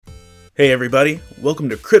Hey everybody, welcome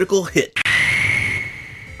to Critical Hit.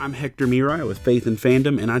 I'm Hector Mirai with Faith and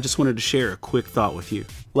Fandom, and I just wanted to share a quick thought with you.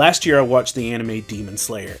 Last year I watched the anime Demon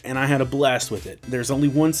Slayer, and I had a blast with it. There's only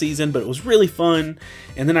one season, but it was really fun,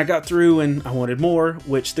 and then I got through and I wanted more,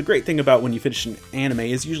 which the great thing about when you finish an anime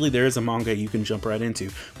is usually there is a manga you can jump right into,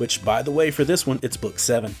 which, by the way, for this one, it's book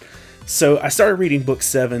 7. So I started reading book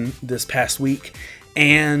 7 this past week,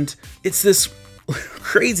 and it's this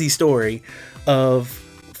crazy story of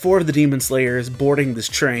 4 of the Demon Slayers boarding this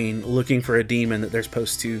train looking for a demon that they're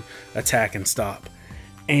supposed to attack and stop.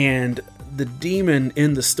 And the demon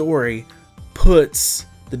in the story puts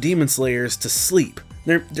the Demon Slayers to sleep.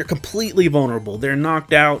 They're completely vulnerable. They're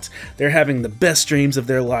knocked out. They're having the best dreams of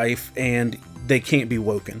their life, and they can't be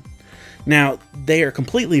woken. Now, they are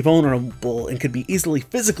completely vulnerable and could be easily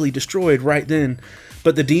physically destroyed right then,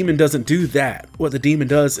 but the demon doesn't do that. What the demon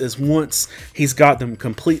does is once he's got them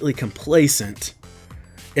completely complacent,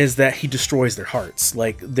 is that he destroys their hearts,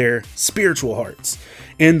 like their spiritual hearts.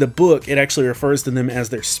 In the book, it actually refers to them as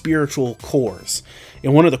their spiritual cores.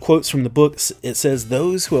 In one of the quotes from the book, it says,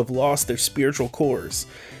 "Those who have lost their spiritual cores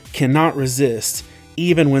cannot resist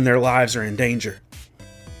even when their lives are in danger."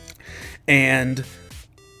 And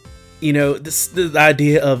you know, the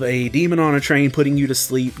idea of a demon on a train putting you to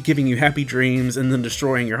sleep, giving you happy dreams, and then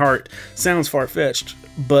destroying your heart sounds far-fetched.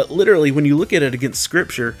 But literally, when you look at it against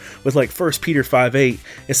scripture, with like 1 Peter 5:8,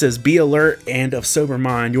 it says, "Be alert and of sober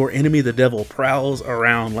mind. Your enemy, the devil, prowls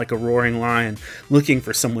around like a roaring lion, looking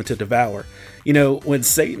for someone to devour." You know, when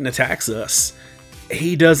Satan attacks us,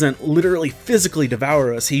 he doesn't literally physically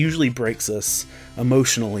devour us. He usually breaks us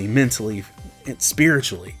emotionally, mentally, and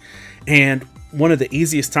spiritually. And one of the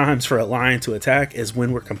easiest times for a lion to attack is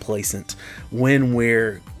when we're complacent, when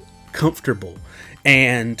we're comfortable.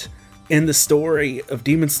 And in the story of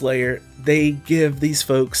Demon Slayer, they give these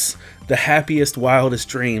folks the happiest, wildest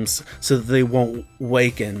dreams so that they won't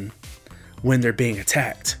waken when they're being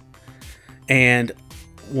attacked. And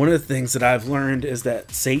one of the things that I've learned is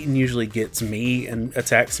that Satan usually gets me and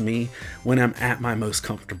attacks me when I'm at my most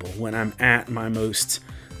comfortable, when I'm at my most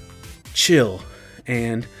chill.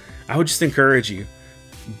 And I would just encourage you,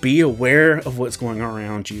 be aware of what's going on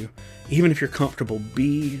around you. Even if you're comfortable,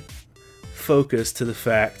 be focused to the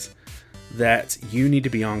fact that you need to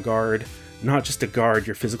be on guard, not just to guard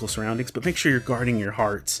your physical surroundings, but make sure you're guarding your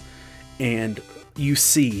hearts and you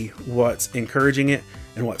see what's encouraging it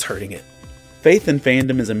and what's hurting it. Faith and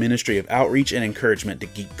Fandom is a ministry of outreach and encouragement to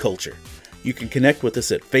geek culture. You can connect with us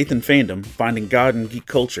at Faith and Fandom, Finding God in Geek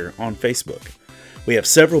Culture on Facebook. We have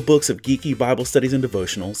several books of geeky Bible studies and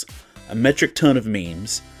devotionals, a metric ton of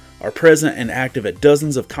memes, are present and active at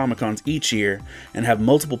dozens of Comic-Cons each year, and have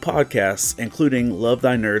multiple podcasts, including Love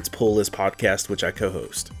Thy Nerds Pull List podcast, which I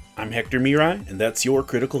co-host. I'm Hector Mirai, and that's your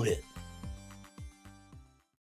Critical Hit.